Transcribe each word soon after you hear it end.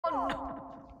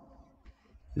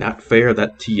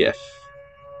NotFair.TF.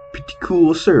 Pretty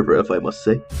cool server, if I must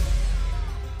say.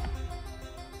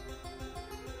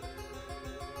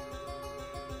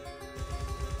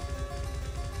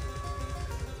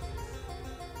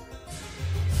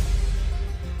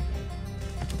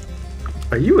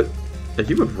 Are you a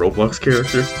Roblox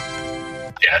character?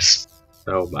 Yes.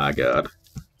 Oh my god.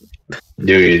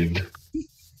 Dude.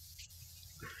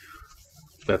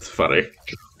 That's funny.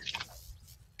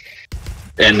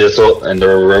 And the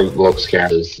Roblox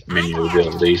characters menu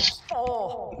abilities.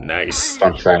 Nice.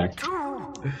 Fun fact.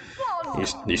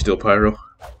 You still pyro?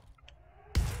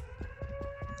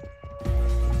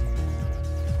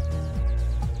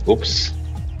 Oops.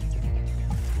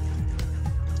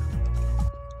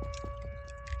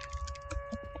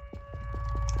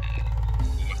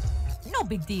 No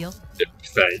big deal.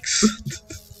 Thanks.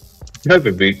 No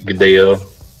big deal.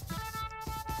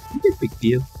 Big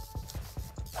deal.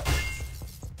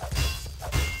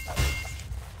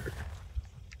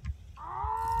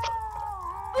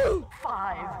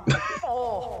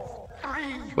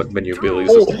 What menu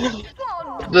abilities is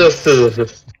this is a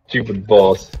stupid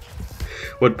boss.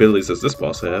 What abilities does this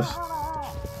boss have?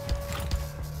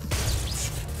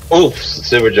 Oops,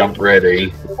 silver jump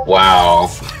ready. Wow.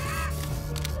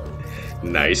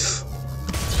 Nice.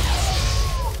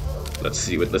 Let's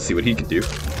see what he can do.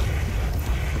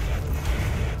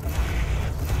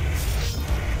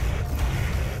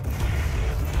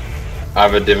 I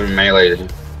have a different melee.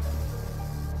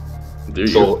 Do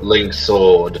you? Link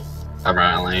sword,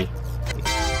 apparently.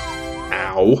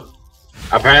 Ow.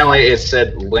 Apparently it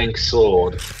said Link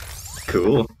sword.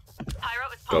 Cool.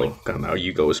 Pyro is pulling. Go. Now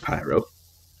you go as Pyro.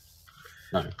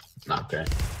 No, not okay.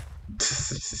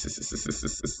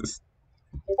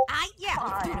 Yeah,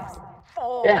 let's do this.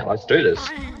 Yeah, let's do this.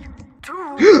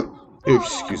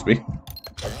 Excuse me.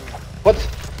 What?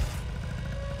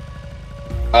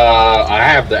 I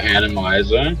have the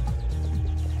Animizer.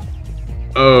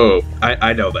 Oh,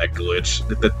 I know that glitch.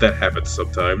 That happens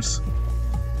sometimes.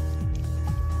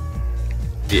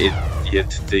 I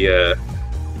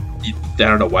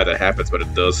don't know why that happens, but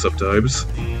it does sometimes.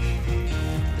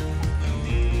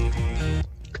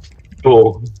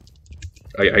 Cool.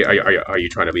 Are you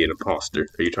trying to be an imposter?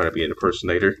 Are you trying to be an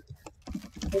impersonator?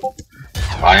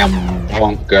 I am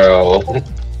Bronco.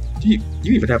 You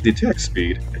even have the attack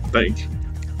speed, I think.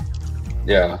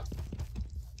 Yeah.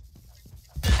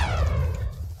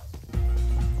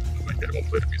 Oh my god, I won't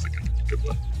play the music. Good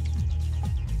one.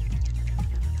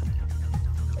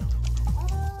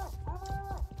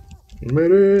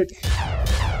 Medic!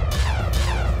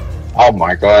 Oh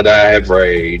my god, I have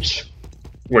rage.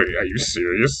 Wait, are you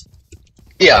serious?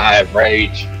 Yeah, I have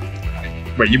rage.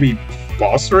 Wait, you mean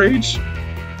boss rage?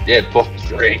 Yeah,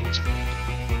 boss rage.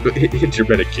 Hit your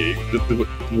medic key.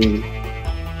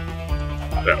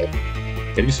 No.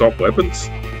 Can you swap weapons?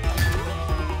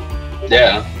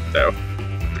 Yeah. No.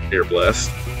 Air blast.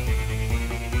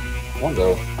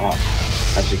 Wonder.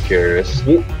 Oh, I'm just curious.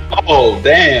 Oh,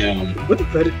 damn! What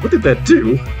did that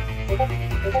do?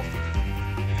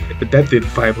 That did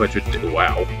 500.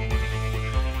 Wow.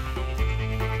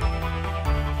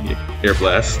 Yeah, air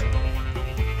blast.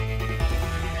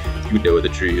 You know the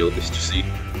drill, Mr. C.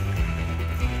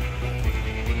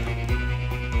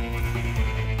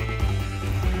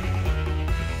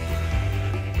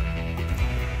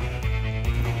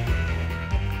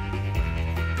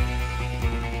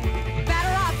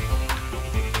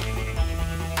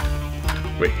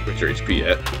 Wait, where's your HP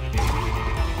at?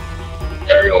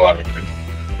 Very a lot of it.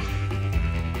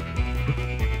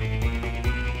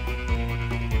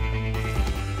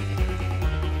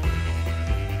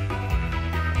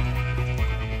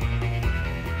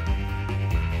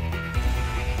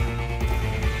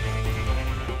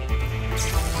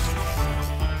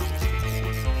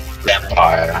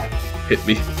 Vampire. Hit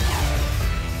me.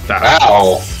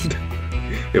 Ow!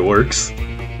 It works.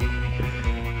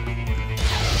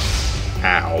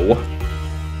 Ow.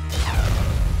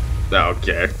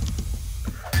 Okay.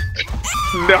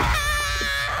 No.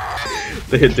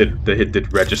 The hit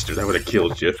did register. That would have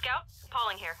killed you. Scout,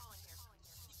 Pauling here.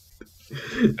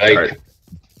 Fake, Right.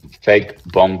 fake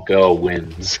bum girl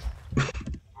wins.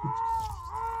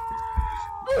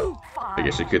 I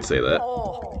guess you could say that.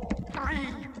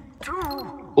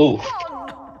 Ooh.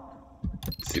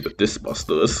 Let's see what this boss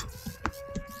does.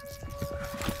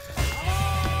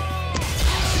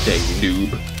 Dang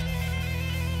noob.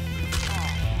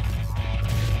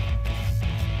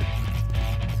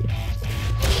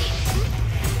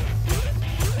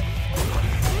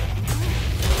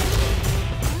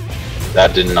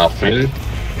 That did nothing.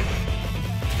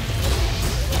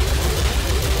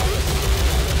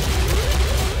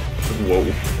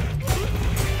 Whoa.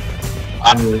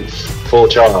 I'm full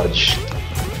charge.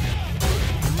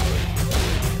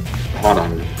 Hold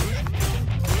on.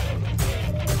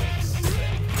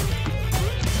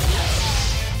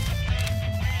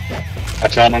 I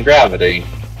turn on gravity.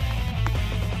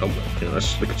 Oh my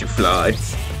gosh, look at you fly.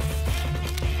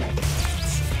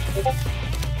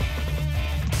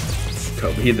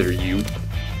 Come hither, you.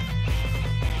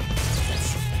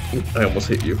 I almost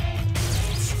hit you.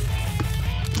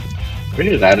 We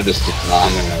need that to just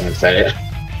I'm gonna say it.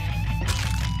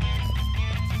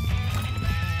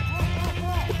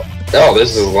 Oh,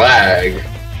 this is lag.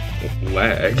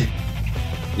 Lag?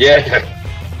 Yeah.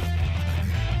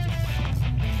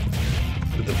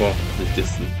 The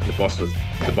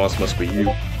boss must be you.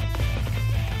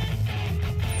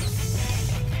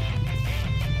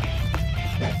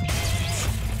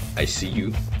 I see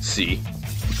you. See.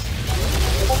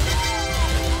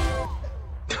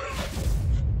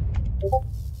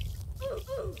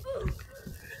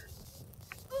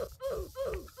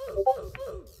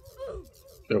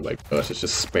 Oh my gosh, it's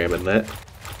just spamming that.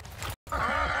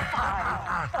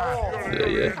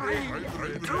 Yeah.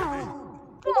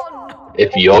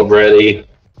 If you're ready,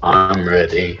 I'm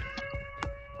ready.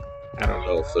 I don't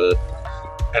know if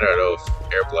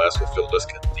Air Blast will fill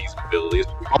these abilities.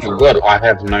 Oh good, I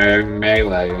have no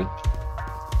melee.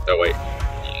 Oh wait.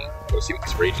 Let's see what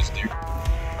these rages do.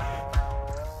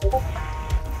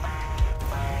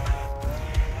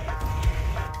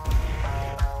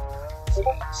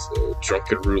 So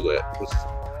drunken roulette.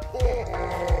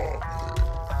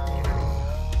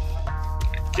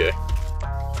 Okay.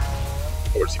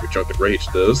 I want to see what drunken rage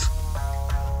does.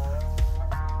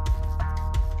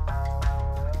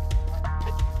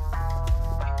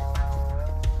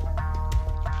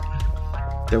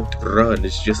 Don't run,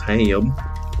 it's just ham.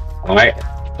 Alright.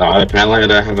 Apparently I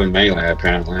don't have a melee,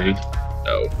 apparently.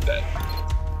 Oh, that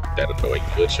annoying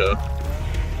glitch, huh?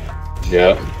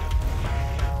 Yep.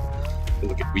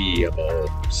 Look at me, I'm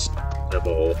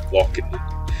all walking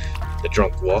the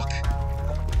drunk walk.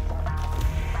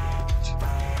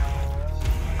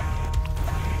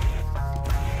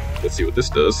 Let's see what this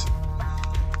does.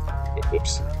 Oh,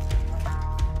 whoops.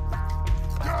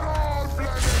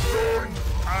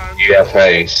 You have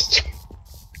haste.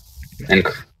 And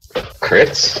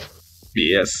crits?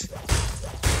 Yes.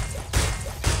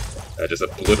 I just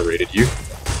obliterated you.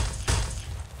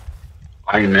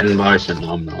 I'm in motion,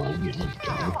 I'm not.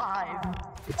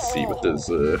 Let's see what this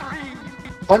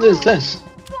What is this?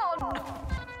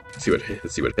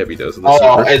 let's see what heavy does in this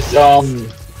Oh, server. it's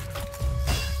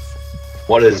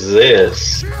what is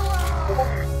this?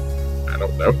 I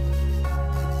don't know.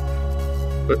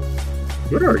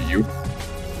 What are you?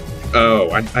 Oh,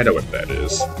 I know what that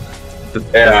is.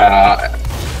 Yeah,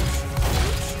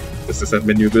 Does this have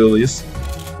menu abilities?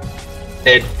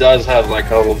 it does have like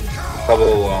a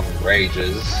couple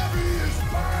rages.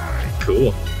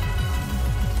 Cool.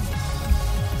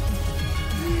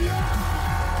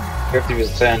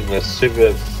 50% with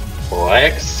super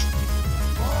flex.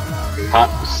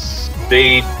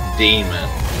 Speed demon.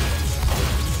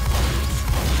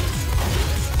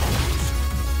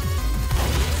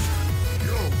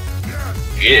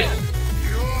 Yeah.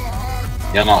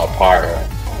 You're not a pirate.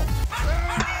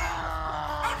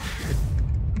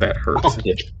 That hurts.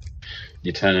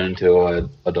 You turn into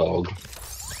a dog.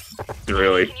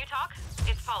 Really? Can you talk?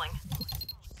 It's falling.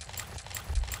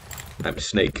 I'm a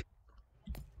snake.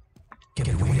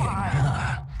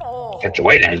 Kept you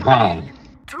waiting, huh?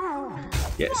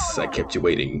 Yes, I kept you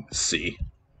waiting. See.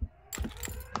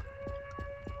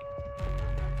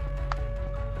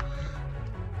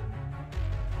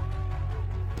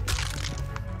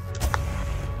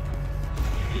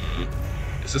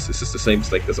 Is this the same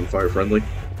snake that's on fire friendly?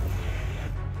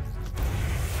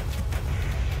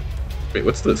 Wait,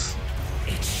 what's this?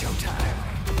 It's showtime.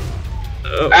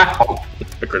 Oh, Ow!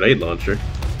 a grenade launcher.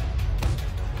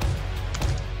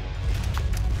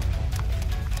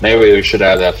 Maybe we should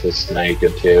add that for Snake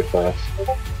and TF2.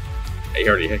 He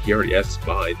already has his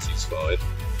mines. He's fine.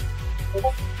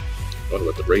 I wonder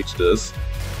what the rage does.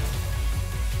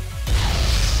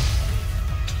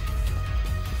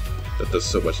 That does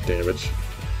so much damage.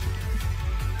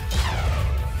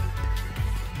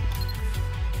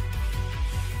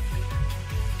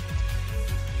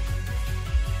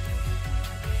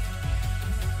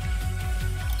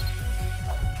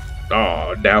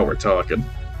 Oh, now we're talking.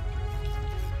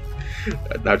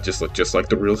 That just look just like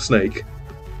the real snake.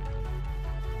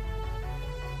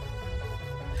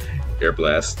 Air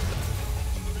blast.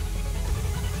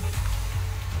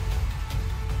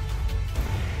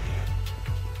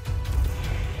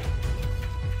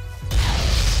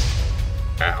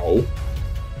 Ow. Ow.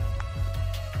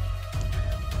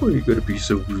 Why are you gonna be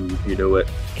so rude? You know what?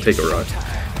 Take a rock.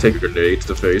 Take a grenade to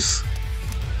the face.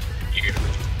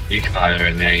 You call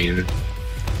her name.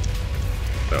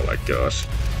 Oh my gosh.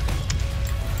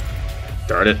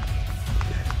 Darn it.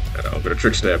 I know, I'm gonna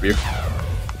trick stab you.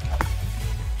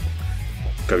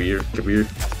 Come here, come here.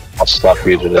 I'll stop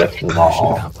you to death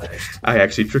tomorrow. I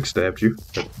actually trick stabbed you.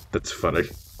 That's funny.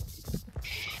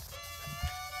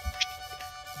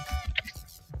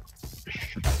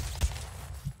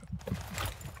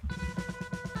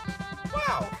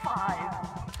 Wow.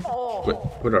 5, 4.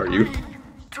 What are you?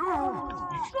 2, 1.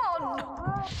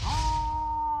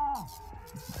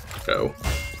 Oh.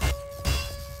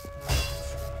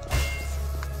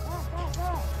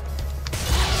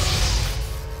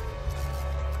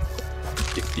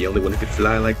 You're the only one who can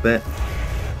fly like that.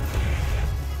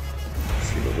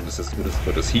 Let's see,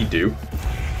 what does he do?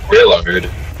 Reload.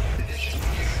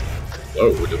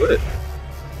 Oh, do it.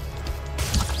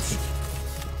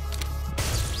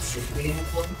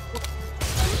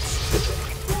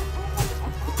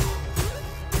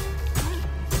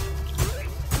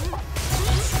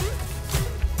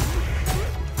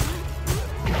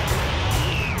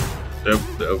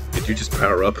 No, did you just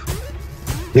power up?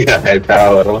 Yeah, I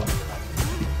power little.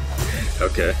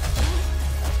 Okay.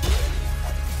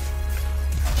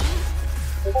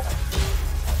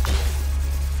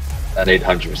 I need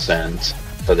 100%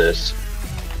 for this.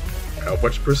 How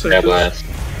much percent? Yeah, last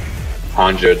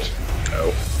 100.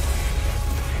 Oh.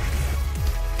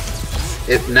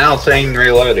 It's now saying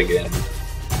reload again.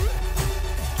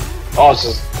 Oh, it's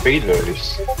just speed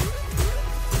boost.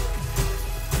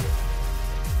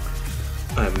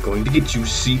 I'm going to get you,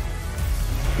 see?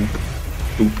 Boop,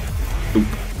 boop, boop,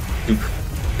 boop.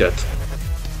 That.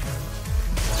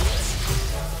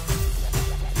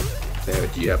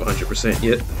 Now, do you have 100%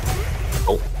 yet?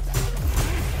 Oh.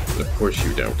 Of course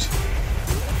you don't.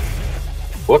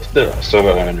 What's the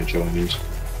server owner joined?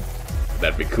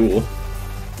 That'd be cool.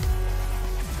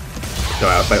 No,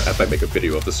 I might make a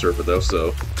video of the server though,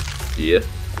 so yeah.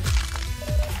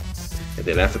 And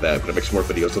then after that, I'm gonna make some more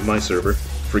videos of my server,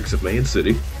 Freaks of Mann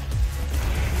City.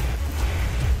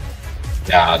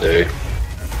 Nah, dude.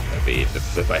 I mean,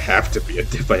 if I have to be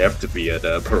at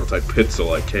Prototype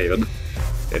Pixel, I can,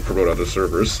 and promote other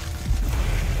servers.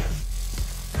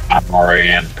 I'm already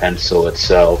in Pencil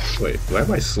itself. Wait, why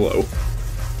am I slow?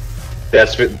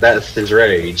 That's his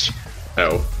rage.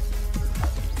 Oh.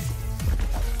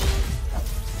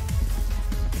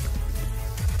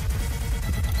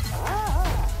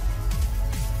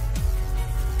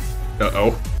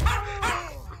 Uh-oh.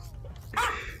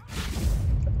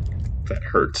 That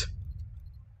hurt.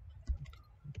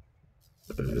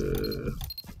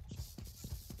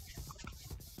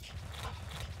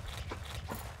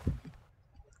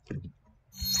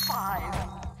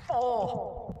 5,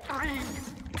 4, 3,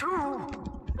 2,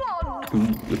 1.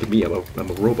 Ooh, look at me, I'm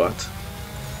a robot.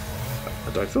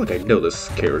 I feel like I know this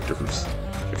character from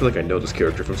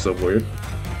somewhere.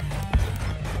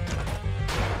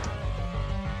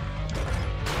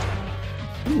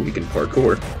 Ooh, we can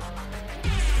parkour.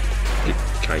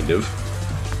 Kind of.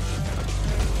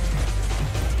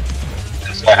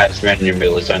 That's why I have many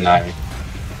abilities, don't I?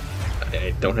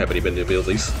 I don't have any bending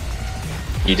abilities.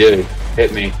 You do.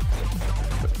 Hit me.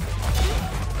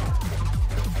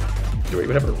 Do we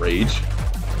even have a rage?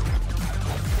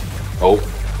 Oh.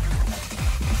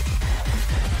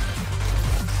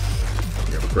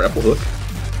 You have a grapple hook.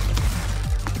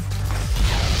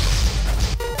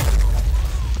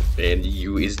 And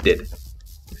you is dead.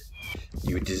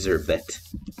 You deserve that.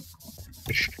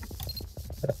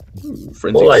 Ooh,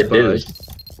 frenzy All I spy. do is...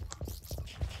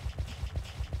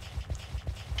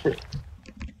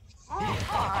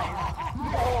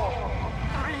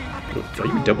 Are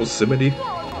you double simony?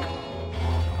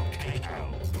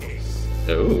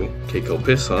 Oh, Keiko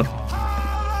Piss, huh?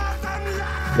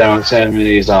 Don't send me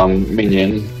these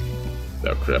minion.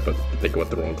 Oh crap, I think I went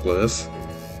the wrong class.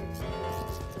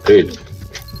 Dude.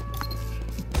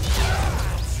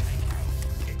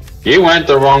 You went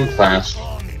the wrong class.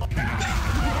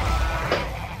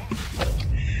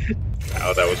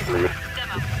 Oh, that was rude.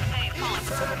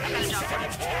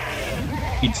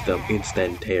 It's the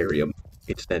instantarium.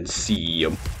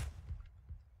 Instantium.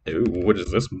 Ooh, what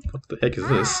is this? What the heck is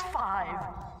this? 5,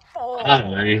 4, I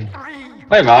don't know. 3.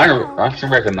 Wait a minute, I can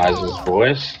recognize his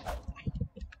voice.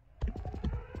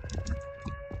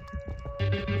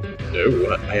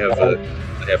 No, I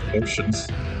have motions.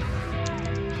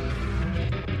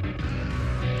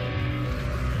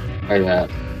 Wait a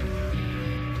minute.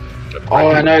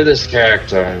 Oh, I know this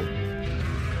character.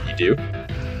 You do?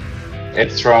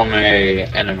 It's from a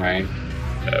anime.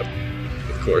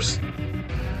 Of course.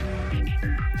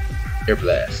 Air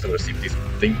blast. I want to see what these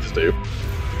things do.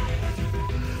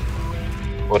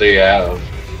 What do you have?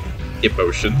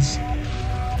 Emotions.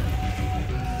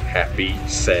 Happy,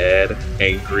 sad,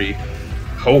 angry.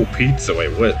 Whole pizza. Wait,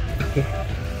 what?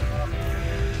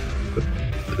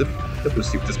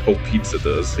 Let's see what this whole pizza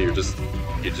does. So you just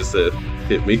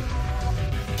hit me.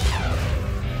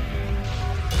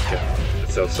 Okay. It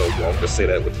sounds so wrong to say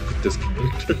that with this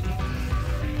character.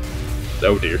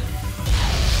 Oh dear.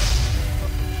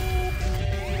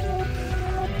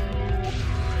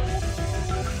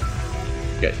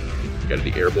 Okay, got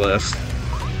the air blast.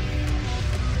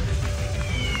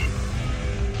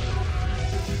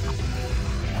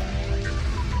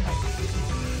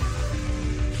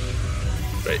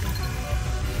 Wait.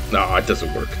 No, it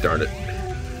doesn't work, darn it.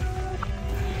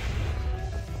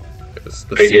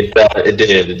 It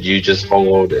did. You just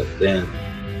hold it then.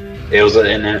 It was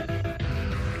in it.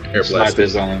 Air blast.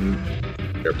 Snipers on.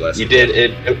 Air blast. You did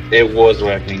it was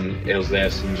working. It was the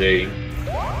SMG.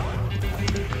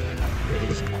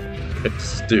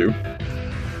 It's do.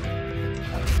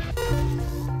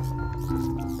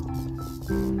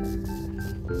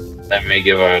 Let me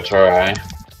give it a try.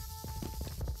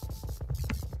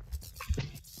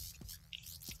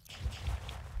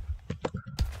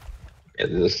 Get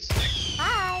this.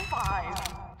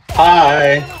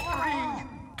 Hi.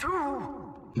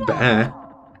 3, 2, Bah.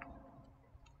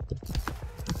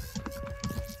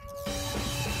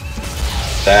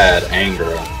 Sad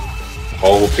anger.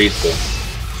 Whole pizza.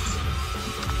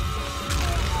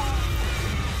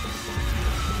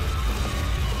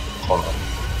 Hold on.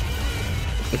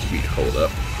 What do you mean, hold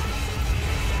up?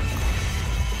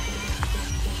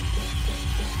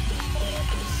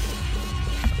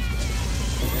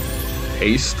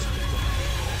 Haste?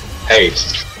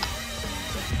 Haste.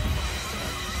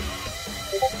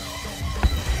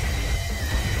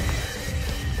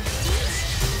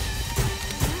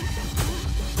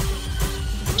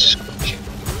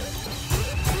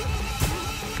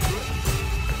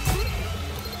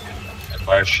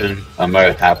 Emotion. I'm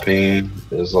very happy.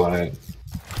 It's like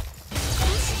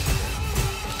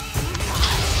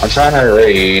I'm trying to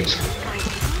read.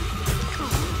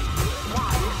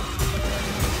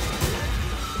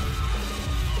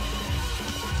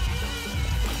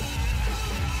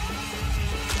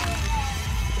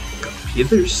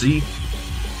 Computer C.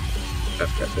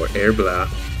 I've got more air blah.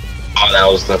 Oh, that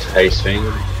was the haste thing.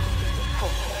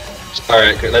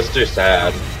 Alright, let's do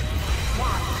sad.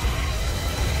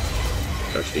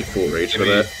 Actually need full rage for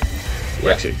that. Well,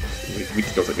 Yeah. actually, we need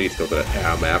to go to that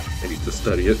AR map. I need to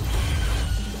study it.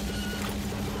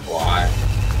 Why?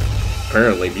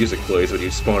 Apparently, music plays when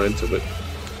you spawn into it.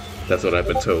 That's what I've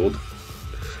been told.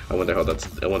 I wonder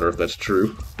if that's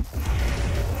true.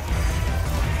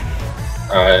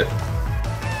 Alright.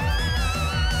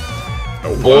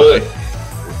 Oh Bullet. my.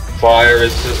 Fire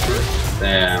resistance.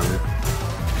 Damn.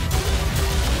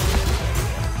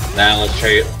 Now let's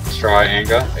try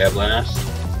anger. Air blast.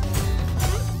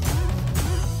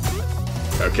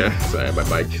 Okay, sorry, my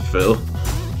mic fell.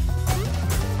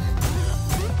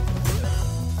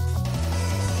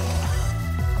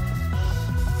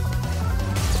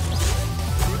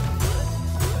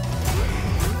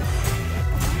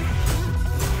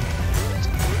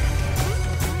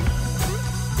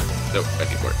 Nope,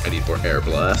 I need more air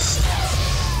blast.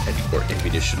 I need more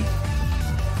ammunition.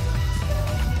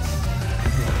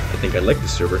 I think I like the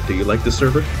server. Do you like the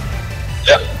server?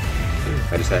 Yep.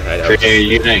 I Pretty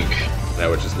unique. I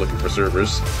was just looking for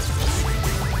servers.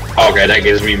 Okay, that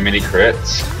gives me mini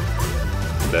crits.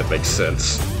 That makes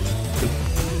sense.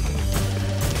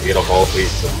 You get a whole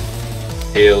piece of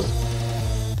heals.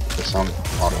 For some.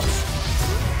 Hold on.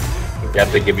 You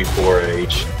have to give me 4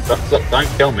 each. Don't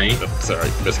kill me. Oh, sorry,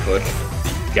 misclick.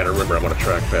 You gotta remember I'm on a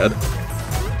trackpad.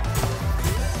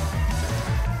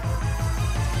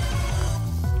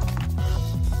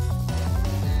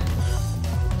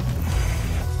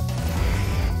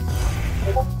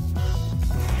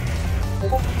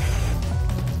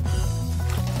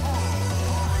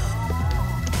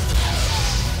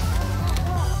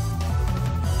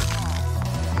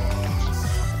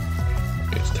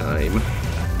 It's time.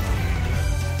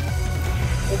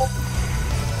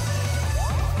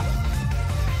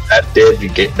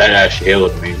 That actually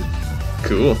healed me.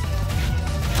 Cool.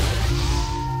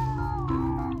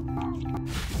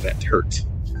 That hurt.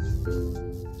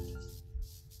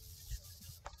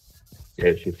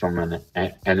 Yeah, she's from an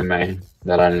anime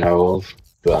that I know of,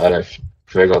 but I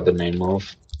forgot the name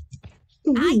of.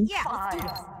 5,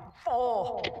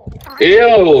 4, 3,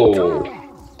 Ew!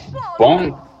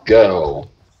 1. Bongo!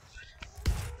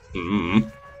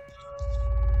 Mm.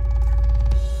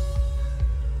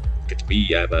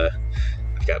 me, I've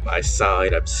got my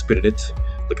sign, I'm spinning it.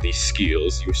 Look at these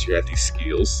skills. You wish you had these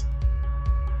skills.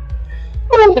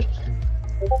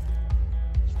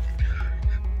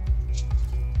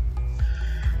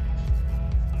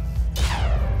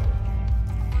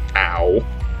 Ow.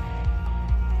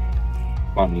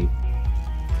 Funny.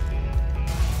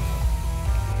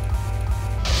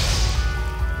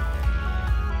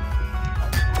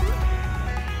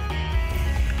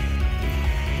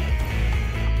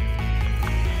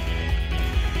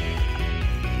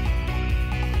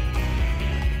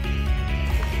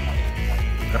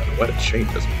 I don't know why the chain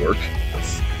doesn't work.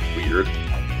 That's weird.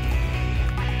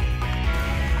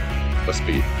 Must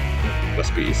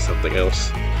be something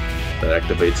else that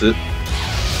activates it.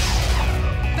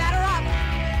 Batter up.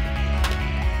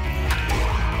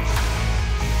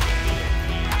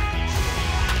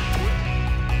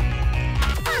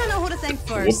 I don't know who to thank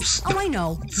first. Whoops. Oh, I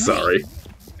know. Sorry.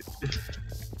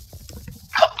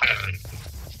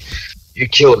 You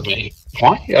killed me.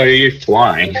 Why are you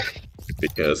flying?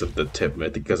 Because of the tip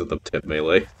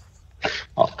melee.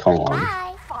 Oh, come on.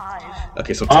 High five.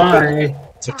 Okay, so Hi.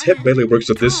 tip melee works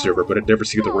on this server, but it never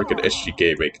seemed to work in SG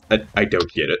Gaming. I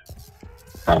don't get it.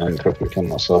 I'm quickly kill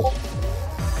myself.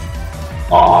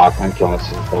 Aw, I can't kill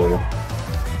myself earlier.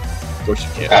 Of course you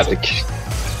can't. I had to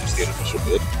It's the official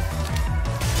build.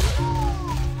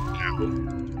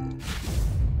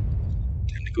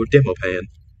 Time to go demo pan.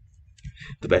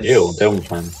 The best. Ew, demo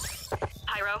plan.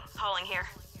 Pyro, hauling here.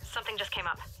 Something just came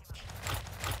up.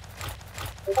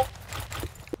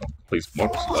 Please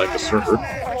mark like a server.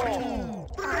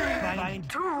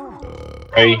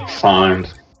 Hey,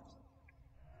 find.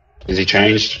 Is he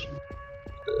changed?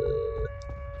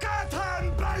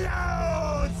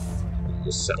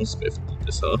 This sounds spiffy,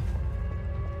 this, huh?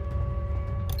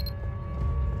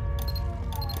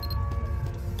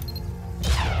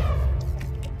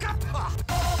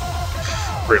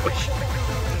 Really?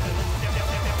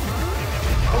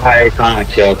 I can't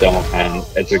kill demo plan.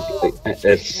 It's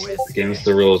against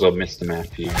the rules of Mr.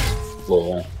 Matthew.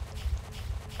 Lol.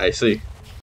 I see.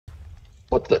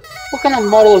 What kind of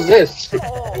model is this?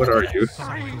 What are you?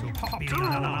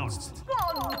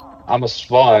 I'm a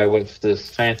spy with this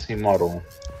fancy model.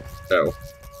 Oh.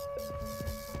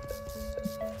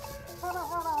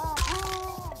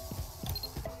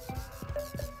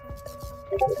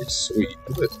 It's sweet.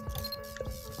 What?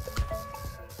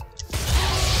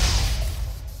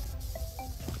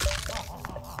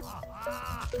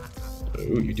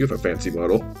 Oh, you do have a fancy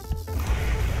model.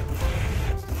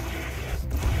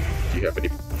 Do you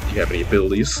have any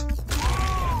abilities?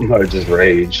 No, just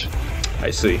rage.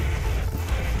 I see.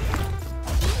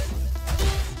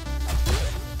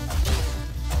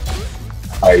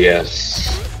 Oh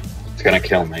yes. It's gonna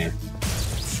kill me.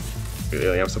 We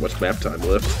only have so much map time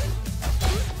left.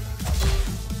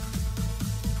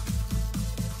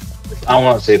 I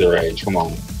want to see the rage, come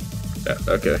on. Yeah,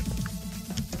 okay.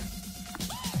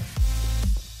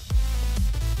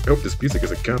 I hope this music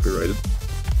isn't copyrighted.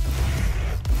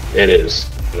 It is.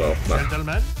 Well,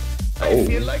 Gentlemen, I oh.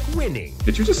 feel like winning.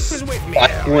 Did you just... With me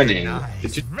Like now. winning.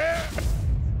 Did you...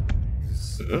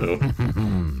 Oh.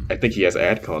 I think he has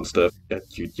AdCon stuff.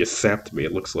 You sapped me,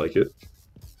 it looks like it.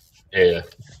 Yeah,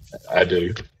 I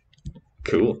do.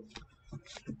 Cool.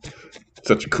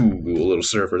 Such a cool little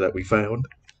server that we found.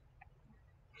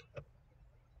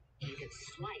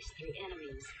 Slice through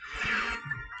enemies.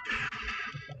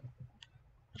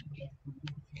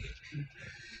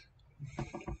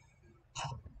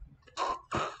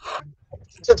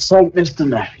 Just like Mr.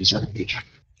 Matthew's rage.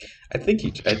 I think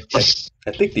I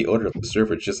think the owner of the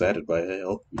server just added by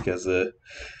Hale because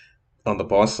on the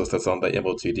boss list that's on the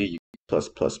MOTD plus.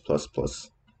 Bad.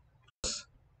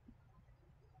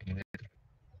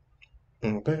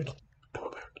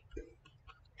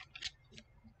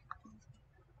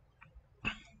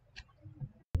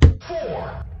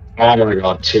 Oh my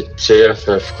god,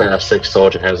 TF2 Class 6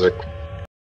 Soldier has a